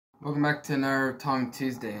Welcome back to another Tongue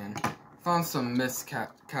Tuesday, and found some missed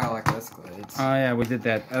Cadillac Escalades. Oh yeah, we did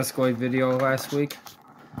that Escalade video last week.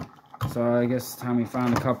 So I guess Tommy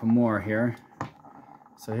found a couple more here.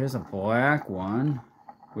 So here's a black one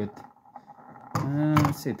with,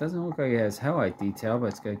 let's see, it doesn't look like it has headlight detail, but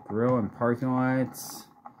it's got grille and parking lights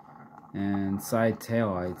and side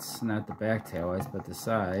tail lights. Not the back tail lights, but the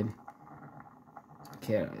side.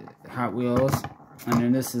 Okay, Hot Wheels. And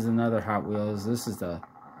then this is another Hot Wheels. This is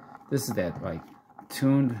that like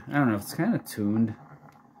tuned, I don't know, it's kind of tuned,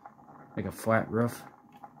 like a flat roof.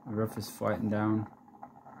 The roof is flattened down.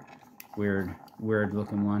 Weird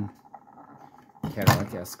looking one.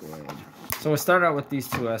 Cadillac Escalade. So we'll start out with these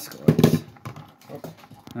two Escalades.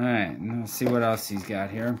 Alright, let's see what else he's got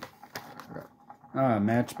here.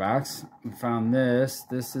 Matchbox. We found this.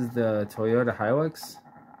 This is the Toyota Hilux.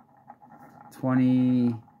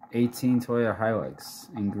 2018 Toyota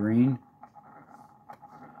Hilux in green.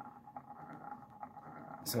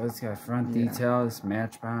 So it's got front detail, this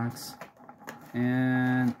Matchbox,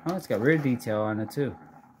 and it's got rear detail on it too.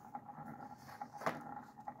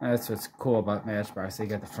 That's what's cool about Matchbox. They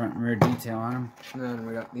got the front and rear detail on them. And then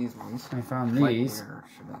we got these ones. I found these.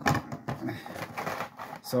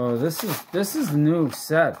 So this is the new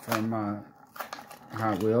set from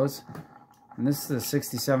Hot Wheels, and this is the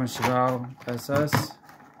 '67 Chevelle SS.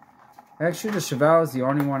 Actually, the Chevelle is the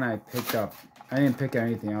only one I picked up. I didn't pick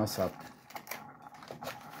anything else up.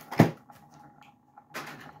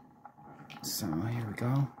 So here we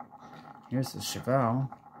go. Here's the Chevelle.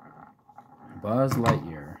 Buzz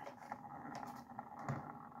Lightyear.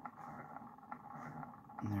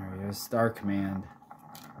 And there he is, Star Command.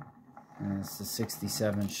 And it's the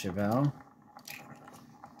 '67 Chevelle.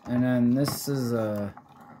 And then this is a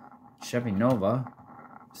Chevy Nova.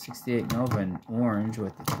 '68 Nova in orange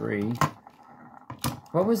with the 3.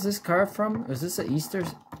 What was this car from? Was this an Easter?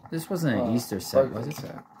 This wasn't an Easter set, was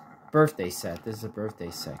it? Birthday set. This is a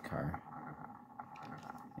birthday set car.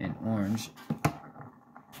 In orange.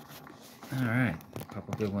 Alright, a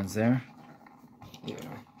couple good ones there. Yeah.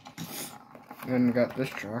 Then we got this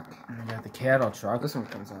truck. And we got the cattle truck. This one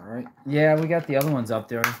comes out, right? Yeah, we got the other ones up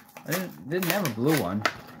there. I didn't have a blue one.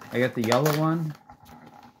 I got the yellow one.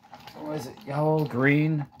 What is it? Yellow,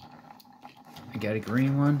 green. I got a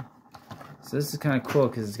green one. So this is kind of cool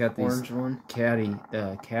because it's got these orange one. Cattle,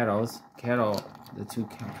 the two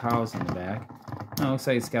cows in the back. Oh, it looks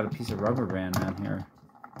like it's got a piece of rubber band on here.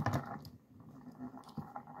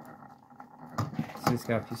 So it's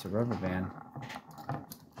got a piece of rubber band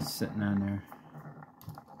sitting on there.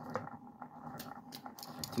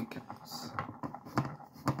 Two cows.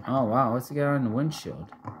 Oh wow, what's it got on the windshield?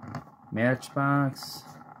 Matchbox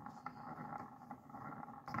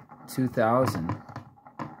 2000.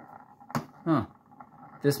 Huh.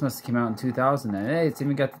 This must have come out in 2000 then. Hey, it's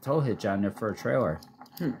even got the tow hitch on there for a trailer.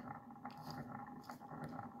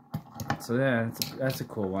 So yeah, that's a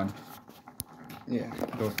cool one. Yeah.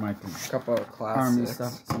 Go with my couple of classics. Army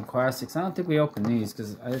stuff. Some classics. I don't think we opened these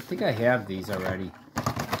because I think I have these already.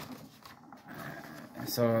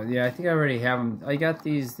 So yeah, I think I already have them. I got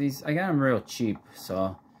these. I got them real cheap.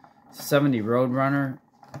 So 70 Roadrunner.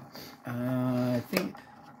 I think.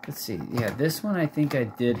 Let's see. Yeah, this one I think I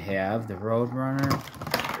did have the Roadrunner,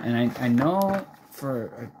 and I know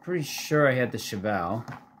I'm pretty sure I had the Chevelle.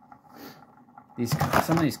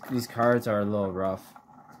 Some of these cards are a little rough.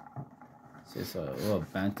 So it's a little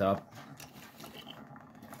bent up.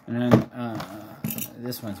 And then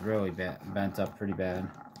this one's really bent up pretty bad.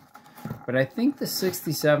 But I think the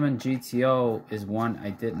 '67 GTO is one I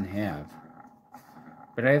didn't have.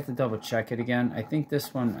 But I have to double check it again. I think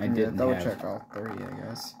this one I didn't double have. check all 3, I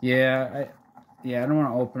guess. Yeah, I don't want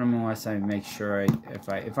to open them unless I make sure if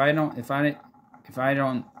I don't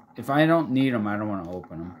need them, I don't want to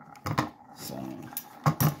open them. So, all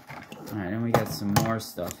right, then we got some more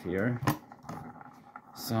stuff here.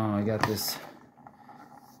 So I got this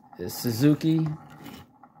Suzuki.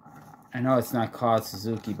 I know it's not called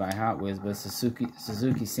Suzuki by Hot Wheels, but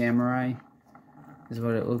Suzuki Samurai is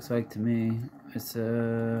what it looks like to me. It's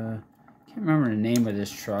a, can't remember the name of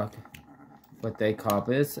this truck, what they call it,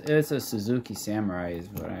 but it's a Suzuki Samurai is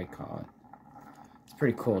what I call it. It's a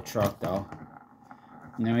pretty cool truck though.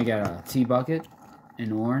 And then we got a T-bucket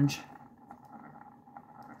in orange.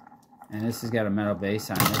 And this has got a metal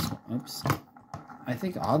base on this one. Oops. I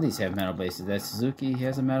think all these have metal bases. That Suzuki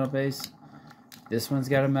has a metal base. This one's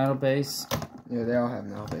got a metal base. Yeah, they all have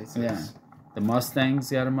metal bases. Yeah. The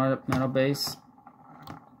Mustang's got a metal base.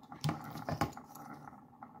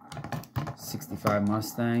 65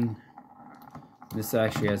 Mustang. This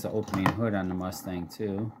actually has an opening hood on the Mustang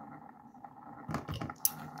too.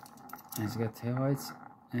 And it's got taillights.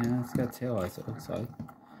 Yeah, it's got taillights, it looks like.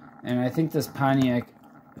 And I think this Pontiac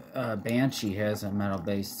Banshee has a metal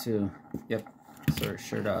base too. Yep,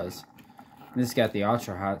 sure does. This has got the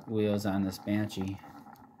Ultra Hot Wheels on this Banshee.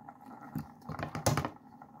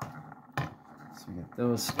 So we got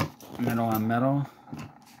those metal on metal.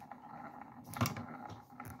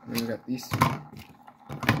 Then we got these two.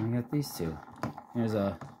 And we got these two. Here's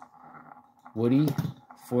a Woody,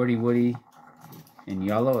 40 Woody in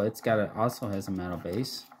yellow. It's got also has a metal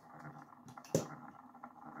base.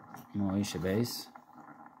 Militia base.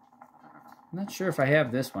 I'm not sure if I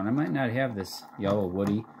have this one. I might not have this yellow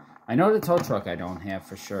Woody. I know the tow truck I don't have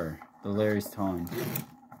for sure. The Larry's Towing.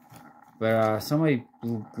 But somebody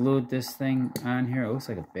glued this thing on here. It looks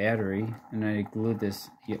like a battery. And I glued this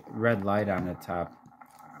red light on the top.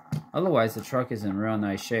 Otherwise, the truck is in real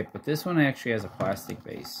nice shape. But this one actually has a plastic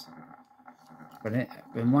base. But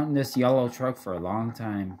I've been wanting this yellow truck for a long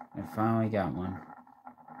time. I finally got one.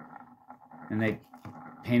 And they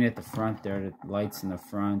painted the front there, the lights in the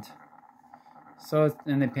front. So,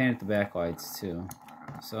 and they painted the back lights too.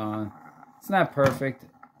 So, it's not perfect,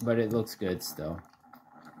 but it looks good still.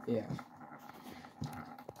 Yeah.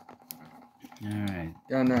 Alright.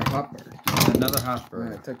 Got another Hotbird. Another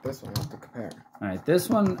Hotbird. I took this one off to compare. Alright, this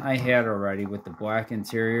one I had already with the black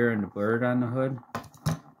interior and the bird on the hood.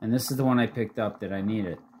 And this is the one I picked up that I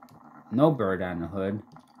needed. No bird on the hood.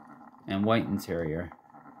 And white interior.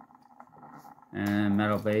 And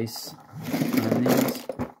metal base on these.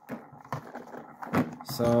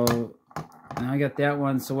 So, now I got that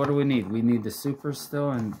one. So what do we need? We need the Super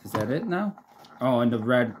still, and is that it now? Oh, and the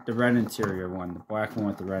red interior one. The black one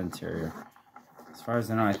with the red interior. As far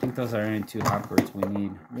as I know, I think those are only two Hotbirds we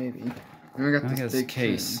need. Maybe. And we got this big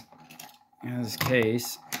case. Yeah, this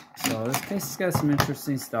case. So this case has got some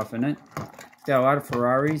interesting stuff in it. It's got a lot of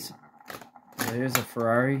Ferraris. So here's a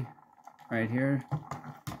Ferrari right here.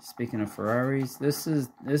 Speaking of Ferraris, this is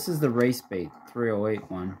the Race Bait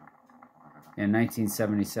 308 one. In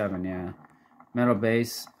 1977, yeah. Metal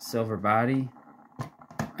base, silver body.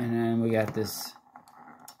 And then we got this.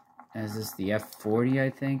 Is this the F40, I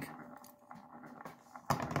think?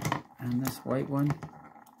 And this white one.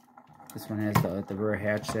 This one has the rear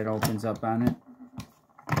hatch that opens up on it.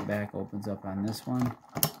 The back opens up on this one.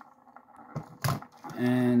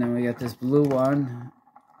 And then we got this blue one.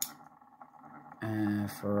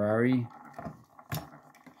 Ferrari.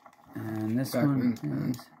 And this back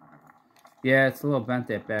one is, yeah, it's a little bent,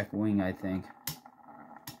 that back wing, I think.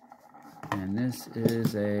 And this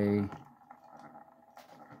is a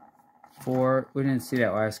Ford. We didn't see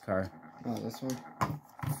that last car. Oh, this one?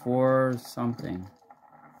 4 something.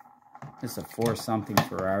 This is a 4 something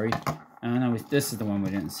Ferrari. I don't know. This is the one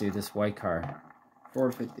we didn't see. This white car.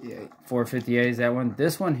 458. 458 is that one.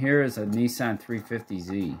 This one here is a Nissan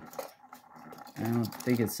 350Z. I don't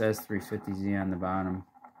think it says 350Z on the bottom.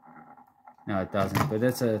 No, it doesn't. But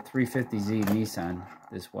that's a 350Z Nissan.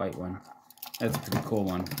 This white one. That's a pretty cool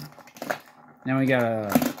one. Now we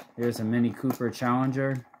got here's a Mini Cooper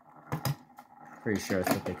Challenger. Pretty sure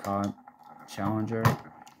that's what they call it. Challenger.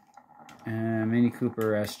 And Mini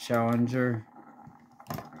Cooper S Challenger.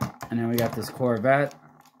 And then we got this Corvette.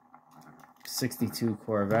 62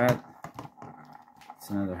 Corvette. It's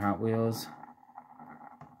another Hot Wheels.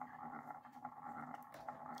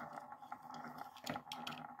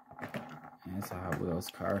 Yeah, it's a Hot Wheels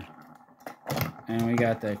car. And we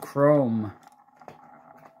got the Chrome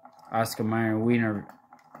Oscar Mayer Wiener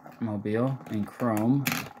Mobile in chrome.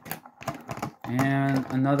 And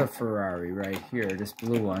another Ferrari right here, this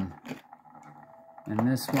blue one. And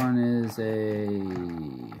this one is a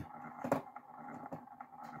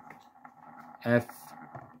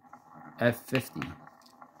F50.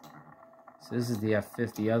 So this is the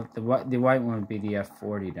F50. The white one would be the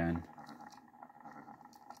F40 then.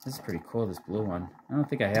 This is pretty cool, this blue one. I don't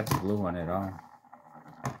think I have the blue one at all.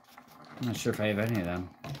 I'm not sure if I have any of them.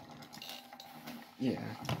 Yeah.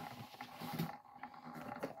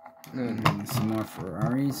 And some more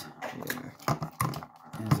Ferraris. Yeah.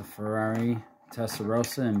 There's a Ferrari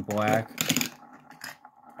Testarossa in black.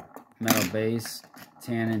 Metal base.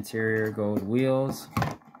 Tan interior, gold wheels.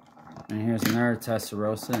 And here's another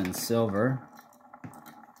Testarossa in silver.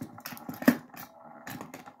 I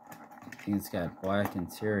think it's got black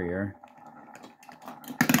interior.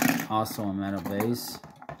 Also a metal base.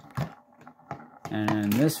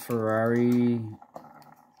 And this Ferrari,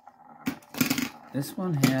 this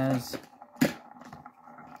one has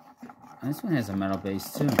a metal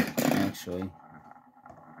base too, actually.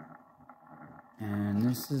 And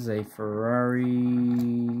this is a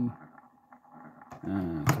Ferrari,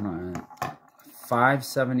 come on,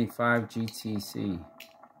 575 GTC.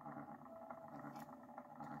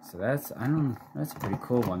 So that's, I don't know, that's a pretty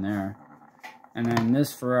cool one there. And then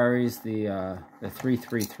this Ferrari's the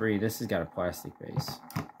 333. This has got a plastic base.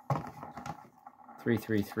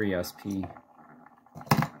 333 SP.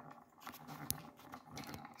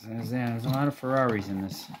 So there's a lot of Ferraris in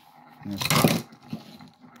this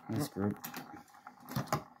group.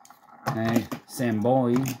 And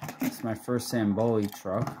Samboli. It's my first Samboli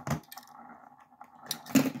truck.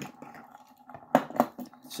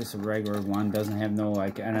 It's just a regular one. Doesn't have no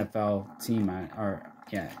like NFL team on it, or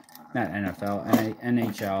yeah, not NFL,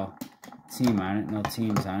 NHL team on it. No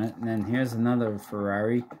teams on it. And then here's another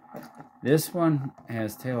Ferrari. This one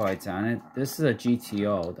has taillights on it. This is a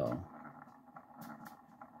GTO though.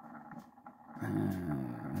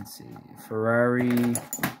 Let's see, Ferrari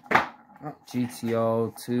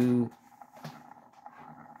GTO 2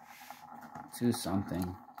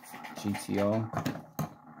 something GTO.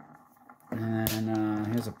 And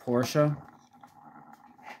here's a Porsche.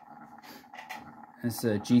 This is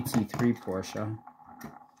a GT3 Porsche.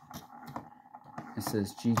 It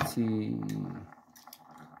says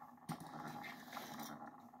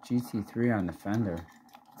GT3 on the fender.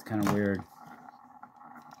 It's kind of weird.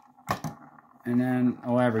 And then a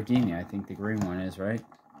Lamborghini, I think the green one is, right?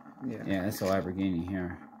 Yeah. Yeah, it's a Lamborghini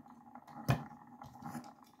here.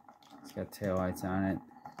 It's got taillights on it.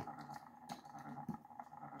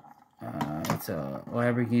 It's a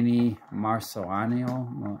Lamborghini Marcelano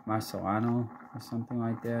or something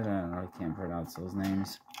like that. I can't pronounce those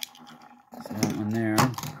names. So that one there.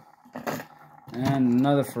 And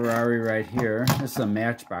another Ferrari right here. This is a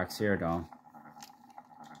Matchbox here, though.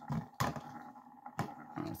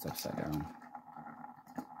 Oh, it's upside down.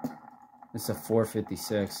 This is a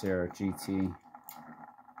 456 here, GT.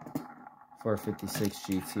 456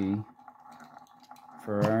 GT.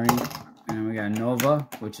 Ferrari. And we got Nova,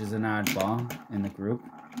 which is an oddball in the group.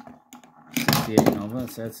 68 Nova.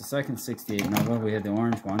 So that's the second 68 Nova. We had the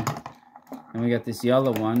orange one. And we got this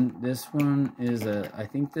yellow one. This one is I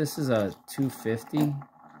think this is a 250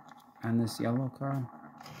 on this yellow car.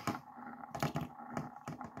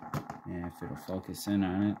 Yeah, if it'll focus in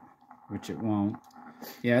on it, which it won't.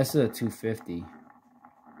 Yeah, this is a 250.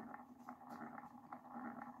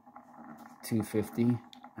 250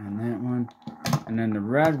 on that one. And then the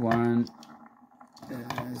red one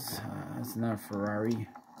is another Ferrari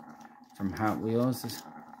from Hot Wheels. You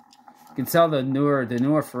can tell the newer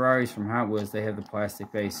Ferraris from Hot Wheels, they have the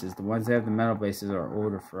plastic bases. The ones that have the metal bases are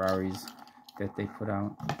older Ferraris that they put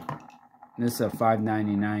out. And this is a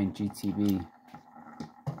 599 GTB.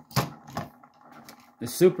 The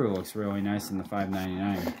Super looks really nice in the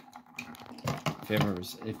 599.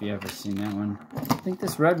 If you ever seen that one. I think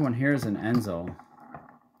this red one here is an Enzo.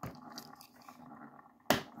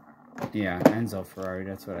 Yeah, Enzo Ferrari,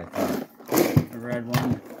 that's what I thought. The red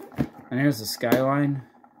one. And here's the Skyline.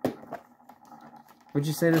 Would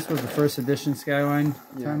you say this was the first edition Skyline,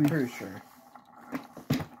 Yeah, Tommy? I'm pretty sure.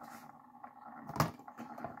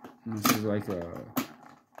 And this is like a,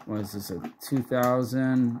 what is this, a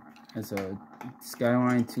 2000, it's a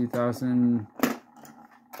Skyline 2000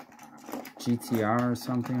 GTR or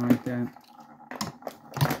something like that.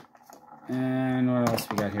 And what else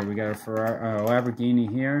we got here? We got a Ferrari, Lamborghini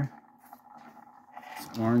here.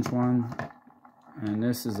 It's an orange one. And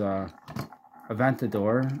this is a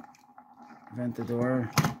Aventador.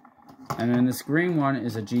 And then this green one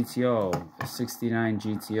is a GTO, a 69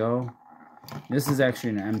 GTO. This is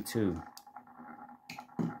actually an M2.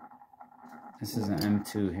 This is an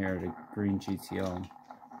M2 here, the green GTO.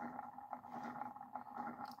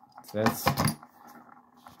 So that's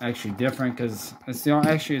actually different because it's the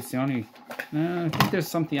only, I think there's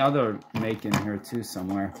something other make in here too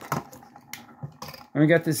somewhere. And we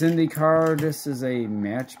got this Indy car. This is a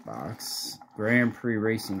Matchbox Grand Prix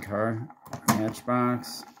racing car.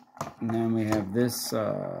 Matchbox. And then we have this,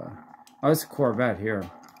 oh, it's a Corvette here.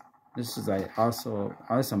 This is also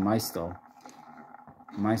it's a Maisto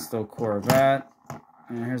Corvette.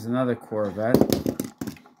 And here's another Corvette.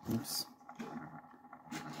 Oops.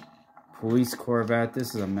 Police Corvette.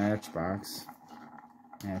 This is a Matchbox.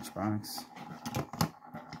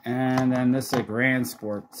 And then this is a Grand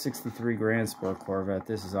Sport, 63 Grand Sport Corvette.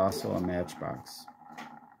 This is also a Matchbox.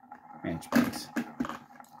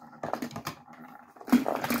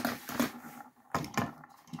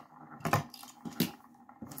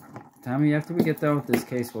 Tommy, after we get done with this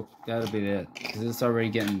case, that'll be it. Because it's already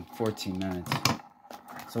getting 14 minutes.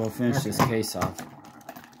 So we'll finish this case off.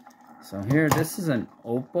 So here, this is an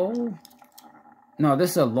Oppo. No, this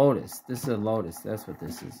is a Lotus. This is a Lotus. That's what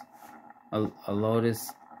this is. A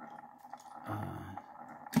Lotus. I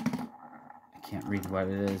can't read what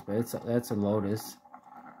it is, but that's a Lotus.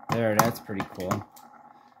 There, that's pretty cool.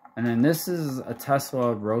 And then this is a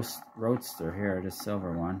Tesla Roadster here, the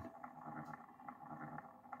silver one.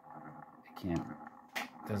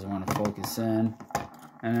 Doesn't want to focus in.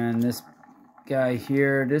 And then this guy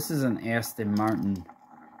here, this is an Aston Martin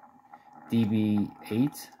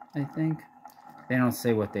DB8, I think. They don't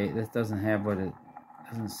say what this doesn't have what it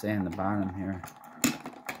doesn't say on the bottom here.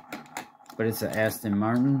 But it's an Aston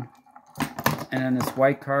Martin. And then this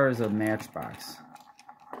white car is a Matchbox.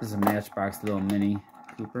 This is a Matchbox little Mini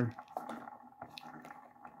Cooper.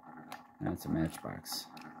 That's a Matchbox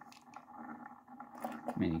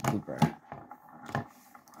Mini Cooper.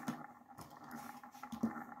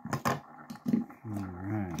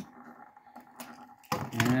 Alright.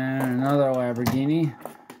 And another Lamborghini.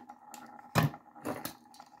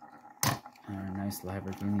 Nice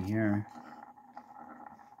Lamborghini here.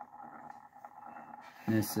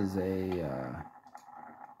 This is a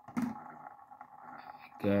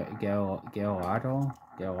Gallardo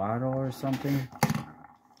or something.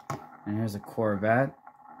 And here's a Corvette.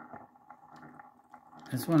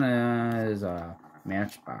 This one is a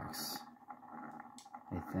Matchbox,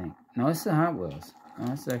 I think. No, this is a Hot Wheels. No,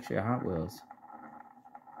 this is actually a Hot Wheels.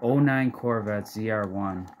 09 Corvette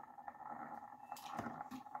ZR1.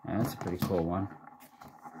 Yeah, that's a pretty cool one.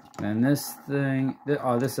 And this thing,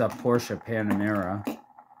 oh, this is a Porsche Panamera.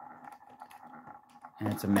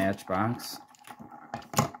 And it's a Matchbox.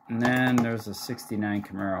 And then there's a 69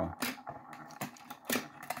 Camaro.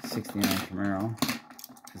 69 Camaro.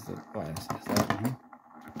 Is that one?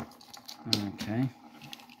 Okay.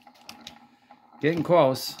 Getting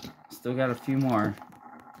close. Still got a few more.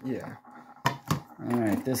 Yeah.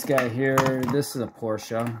 Alright, this guy here, this is a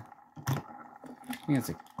Porsche. I think it's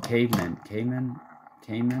a Cayman.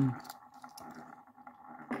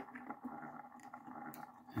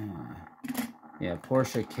 Yeah,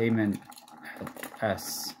 Porsche Cayman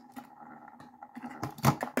S.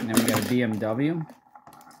 And then we got a BMW.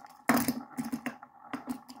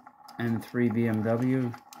 M3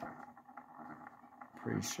 BMW.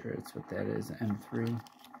 Pretty sure it's what that is. M3.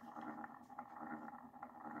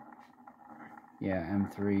 Yeah,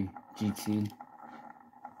 M3 GT.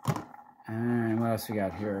 And what else we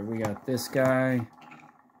got here? We got this guy.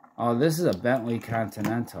 Oh, this is a Bentley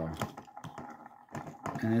Continental.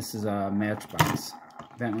 And this is a Matchbox.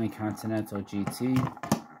 Bentley Continental GT.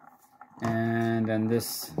 And then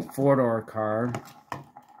this four-door car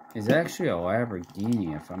is actually a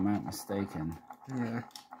Lamborghini, if I'm not mistaken. Yeah,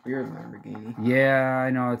 weird Lamborghini. Yeah,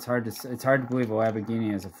 I know, it's hard to believe a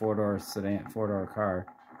Lamborghini is a four-door sedan, four-door car.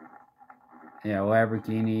 Yeah,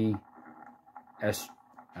 Lamborghini S.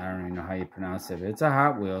 I don't even know how you pronounce it. It's a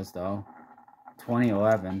Hot Wheels though.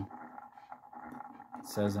 2011. It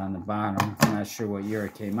says on the bottom. I'm not sure what year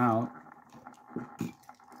it came out.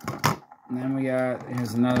 And then we got,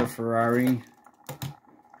 here's another Ferrari.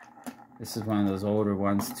 This is one of those older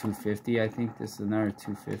ones, 250. I think this is another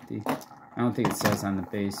 250. I don't think it says on the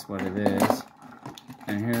base what it is.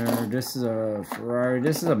 And here, this is a Ferrari.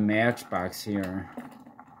 This is a Matchbox here.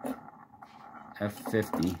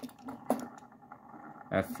 F50.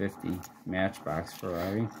 F50 Matchbox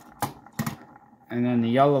Ferrari. And then the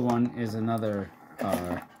yellow one is another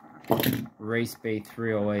Race Bay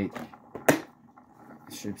 308.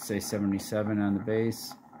 It should say 77 on the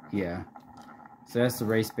base. Yeah. So that's the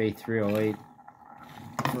Race Bay 308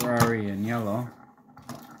 Ferrari in yellow.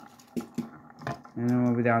 And then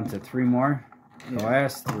we'll be down to three more. The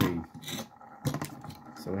last three.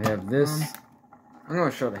 So we have this. I'm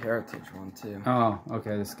going to show the Heritage one too. Oh,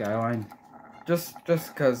 okay, the Skyline. Just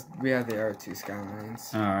because we have the R2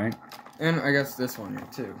 Skylines. Alright. And I guess this one here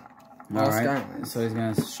too. All right. Skylines. So he's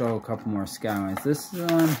going to show a couple more Skylines. This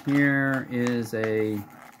one here is a,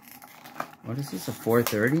 what is this, a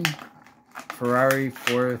 430? Ferrari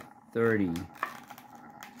 430.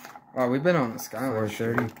 Wow, we've been on the Skyline.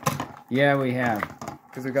 430. Yeah, we have.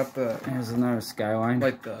 Because we got the... Here's another Skyline.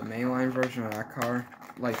 Like the mainline version of that car.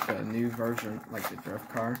 Like the new version, like the drift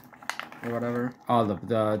car. Or whatever. Oh, the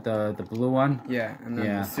blue one? Yeah, and then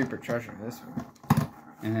the Super Treasure, this one.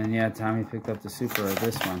 And then, yeah, Tommy picked up the Super of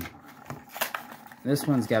this one. This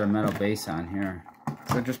one's got a metal base on here.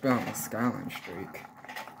 So just been on the Skyline streak.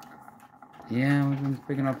 Yeah, we've been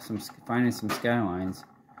picking up finding some Skylines.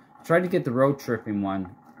 Tried to get the road tripping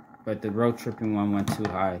one, but the road tripping one went too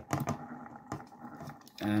high.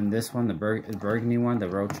 And this one, the burgundy one, the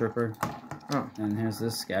road tripper. Oh. And here's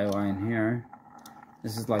this Skyline here.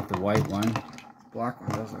 This is like the white one. Black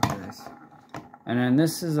one does look nice. And then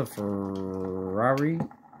this is a Ferrari.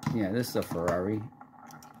 Yeah, this is a Ferrari.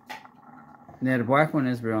 Yeah, the black one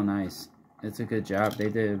is real nice. It's a good job. They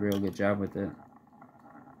did a real good job with it.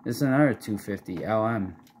 This is another 250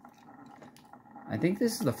 LM. I think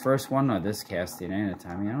this is the first one of this casting, ain't it,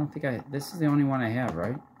 Tommy? I don't think this is the only one I have,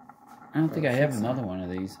 right? I don't think I have another one of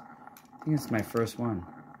these. I think it's my first one.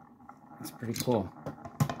 It's pretty cool.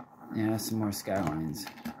 Yeah, some more Skylines.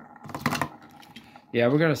 Yeah,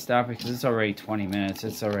 we're going to stop it because it's already 20 minutes.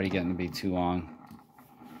 It's already getting to be too long.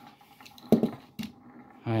 Oh,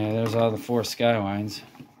 yeah, there's all the 4 Skylines.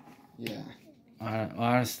 Yeah. A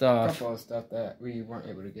lot of stuff. A couple of stuff that we weren't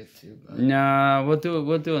able to get to. But nah, we'll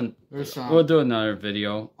do another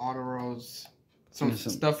video. Auto roads, some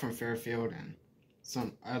stuff from Fairfield, and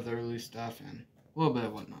some other loose stuff, and a little bit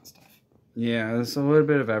of whatnot stuff. Yeah, there's a little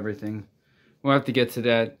bit of everything. We'll have to get to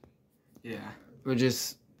that. Yeah. We're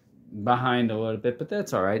just behind a little bit, but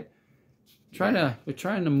that's all right. We're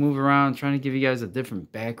trying to move around, trying to give you guys a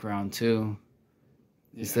different background too,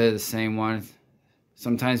 instead of the same one.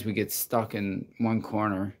 Sometimes we get stuck in one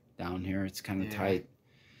corner down here. It's kind of tight.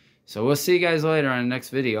 So we'll see you guys later on the next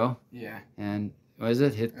video. Yeah. And what is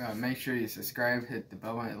it? Make sure you subscribe, hit the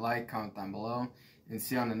bell button, like, comment down below, and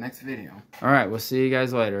see you on the next video. All right. We'll see you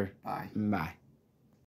guys later. Bye. Bye.